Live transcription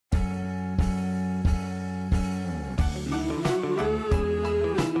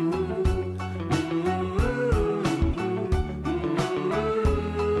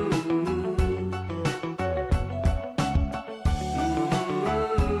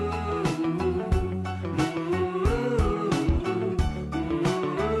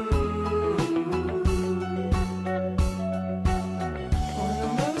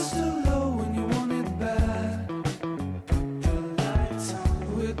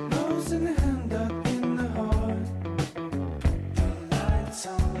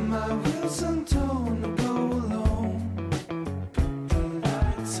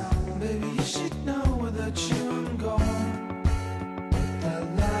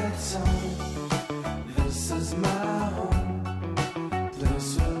lights on. This is my home,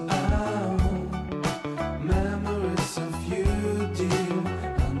 place where I own memories of you, dear.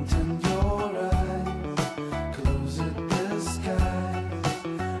 Until your eyes close at the skies,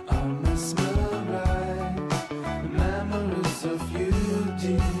 I'm mesmerized. Memories of you,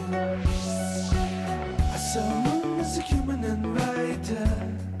 dear. I saw moon as a human and writer.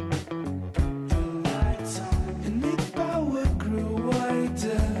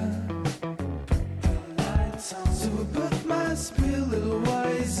 So I put my speed a little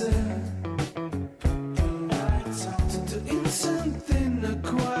wiser. To do in something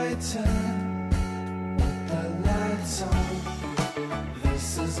quieter. With the lights on.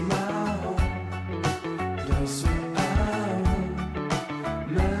 This is my home, place where I own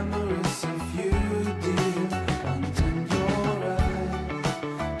memories of you, dear. Until your eyes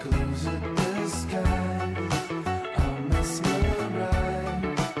close at the skies, I'm mesmerized.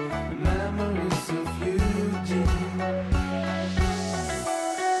 Memories of you, dear.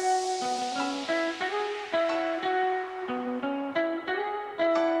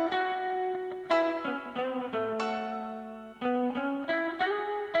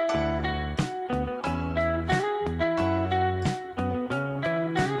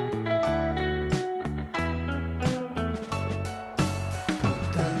 Put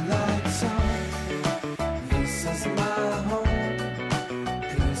the lights on. This is my home,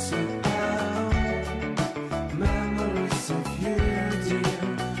 place where I own memories of you, dear.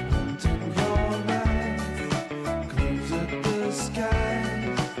 Until your eyes close at the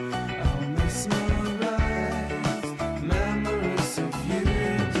skies, I'll mesmerize. Memories of you,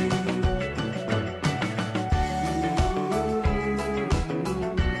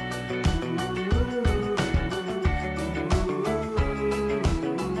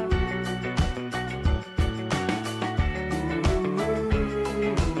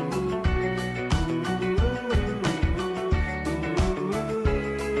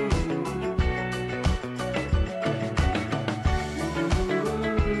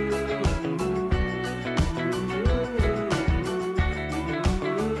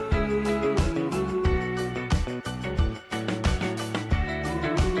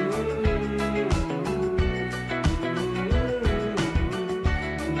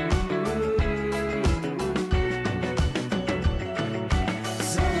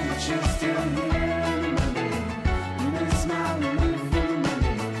 so much is still here.